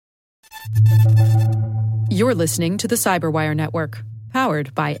You're listening to the Cyberwire Network,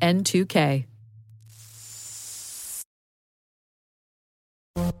 powered by N2K.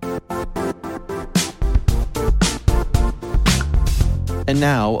 And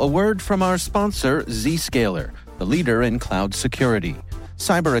now, a word from our sponsor, Zscaler, the leader in cloud security.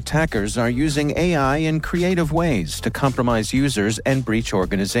 Cyber attackers are using AI in creative ways to compromise users and breach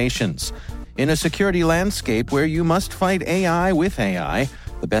organizations. In a security landscape where you must fight AI with AI,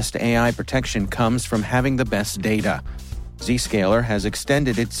 the best AI protection comes from having the best data. Zscaler has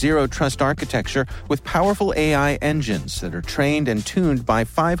extended its zero-trust architecture with powerful AI engines that are trained and tuned by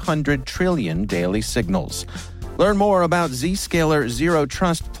 500 trillion daily signals. Learn more about Zscaler Zero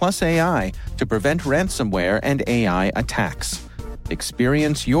Trust Plus AI to prevent ransomware and AI attacks.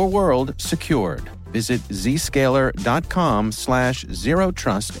 Experience your world secured. Visit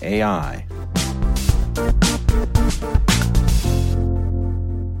zscaler.com/zerotrustai.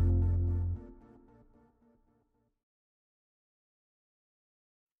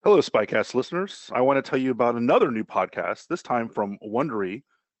 Hello, Spycast listeners. I want to tell you about another new podcast, this time from Wondery,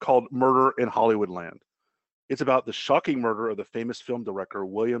 called Murder in Hollywoodland. It's about the shocking murder of the famous film director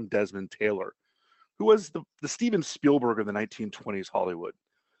William Desmond Taylor, who was the Steven Spielberg of the 1920s Hollywood.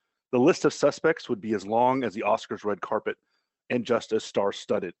 The list of suspects would be as long as the Oscars red carpet and just as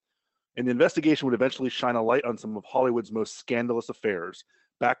star-studded. And the investigation would eventually shine a light on some of Hollywood's most scandalous affairs,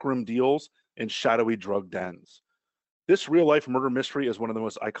 backroom deals, and shadowy drug dens. This real-life murder mystery is one of the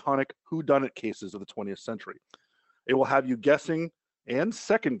most iconic whodunit cases of the 20th century. It will have you guessing and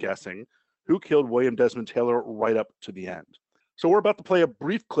second-guessing who killed William Desmond Taylor right up to the end. So we're about to play a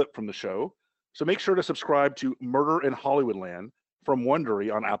brief clip from the show, so make sure to subscribe to Murder in Hollywoodland from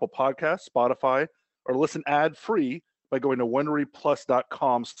Wondery on Apple Podcasts, Spotify, or listen ad-free by going to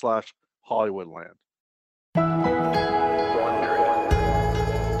WonderyPlus.com/Hollywoodland.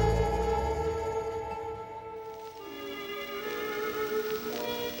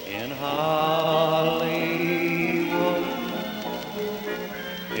 In Hollywood,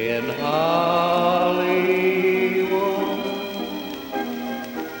 in Hollywood,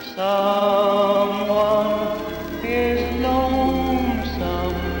 someone is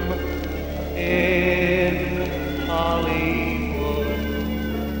lonesome in Hollywood.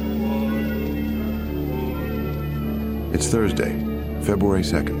 It's Thursday, February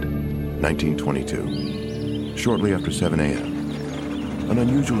 2nd, 1922, shortly after 7 a.m. An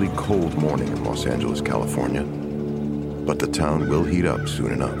unusually cold morning in Los Angeles, California. But the town will heat up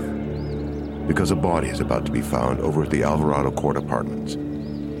soon enough, because a body is about to be found over at the Alvarado Court Apartments,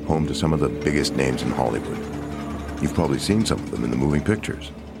 home to some of the biggest names in Hollywood. You've probably seen some of them in the moving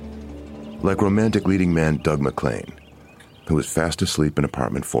pictures. Like romantic leading man Doug McClain, who is fast asleep in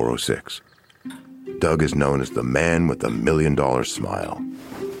apartment 406. Doug is known as the man with the $1 million smile.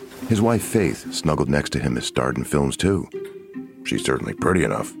 His wife Faith, snuggled next to him, has starred in films too. She's certainly pretty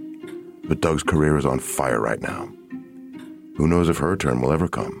enough, but Doug's career is on fire right now. Who knows if her turn will ever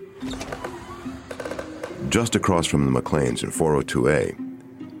come? Just across from the McClains in 402A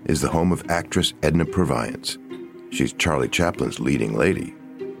is the home of actress Edna Purviance. She's Charlie Chaplin's leading lady,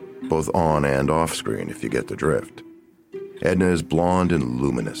 both on and off screen if you get the drift. Edna is blonde and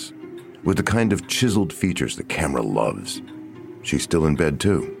luminous, with the kind of chiseled features the camera loves. She's still in bed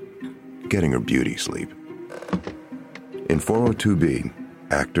too, getting her beauty sleep. In 402B,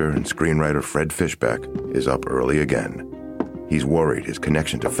 actor and screenwriter Fred Fishbeck is up early again. He's worried his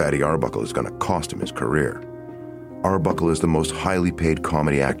connection to Fatty Arbuckle is going to cost him his career. Arbuckle is the most highly paid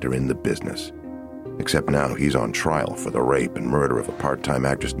comedy actor in the business. Except now he's on trial for the rape and murder of a part-time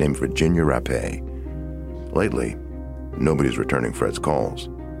actress named Virginia Rappe. Lately, nobody's returning Fred's calls.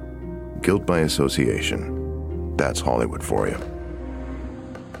 Guilt by association. That's Hollywood for you.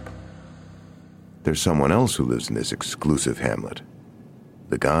 There's someone else who lives in this exclusive hamlet.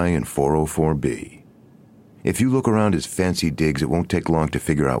 The guy in 404B. If you look around his fancy digs, it won't take long to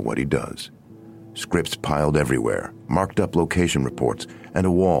figure out what he does. Scripts piled everywhere, marked up location reports, and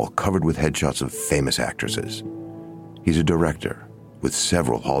a wall covered with headshots of famous actresses. He's a director with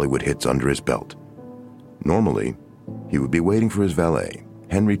several Hollywood hits under his belt. Normally, he would be waiting for his valet,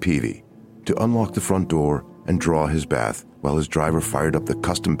 Henry Peavy, to unlock the front door and draw his bath while his driver fired up the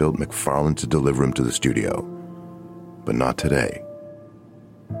custom-built McFarlane to deliver him to the studio. But not today.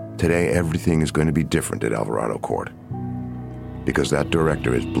 Today, everything is going to be different at Alvarado Court, because that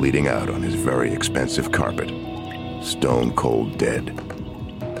director is bleeding out on his very expensive carpet, stone cold dead.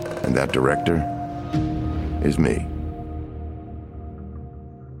 And that director is me.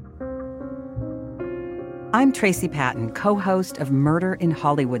 I'm Tracy Patton, co-host of Murder in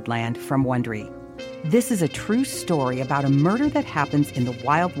Hollywoodland from Wondery. This is a true story about a murder that happens in the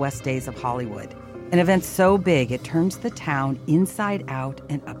Wild West days of Hollywood. An event so big it turns the town inside out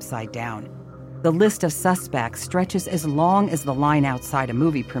and upside down. The list of suspects stretches as long as the line outside a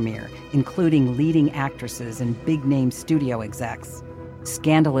movie premiere, including leading actresses and big-name studio execs.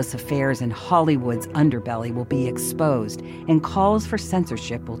 Scandalous affairs in Hollywood's underbelly will be exposed, and calls for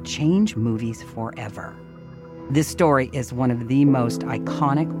censorship will change movies forever. This story is one of the most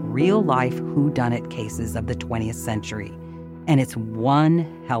iconic real-life whodunit cases of the 20th century, and it's one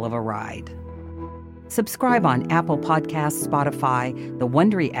hell of a ride. Subscribe on Apple Podcasts, Spotify, the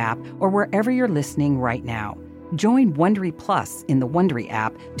Wondery app, or wherever you're listening right now. Join Wondery Plus in the Wondery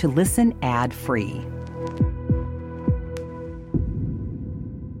app to listen ad-free.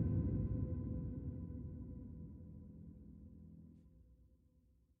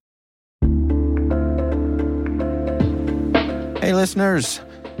 Hey listeners,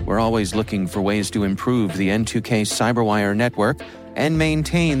 we're always looking for ways to improve the N2K Cyberwire network and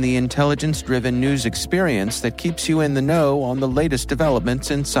maintain the intelligence-driven news experience that keeps you in the know on the latest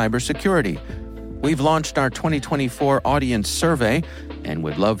developments in cybersecurity. We've launched our 2024 audience survey and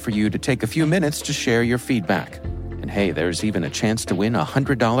would love for you to take a few minutes to share your feedback. And hey, there's even a chance to win a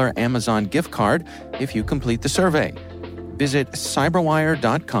 $100 Amazon gift card if you complete the survey. Visit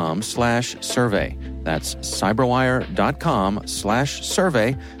cyberwire.com/survey. That's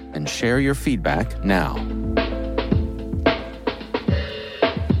cyberwire.com/survey and share your feedback now.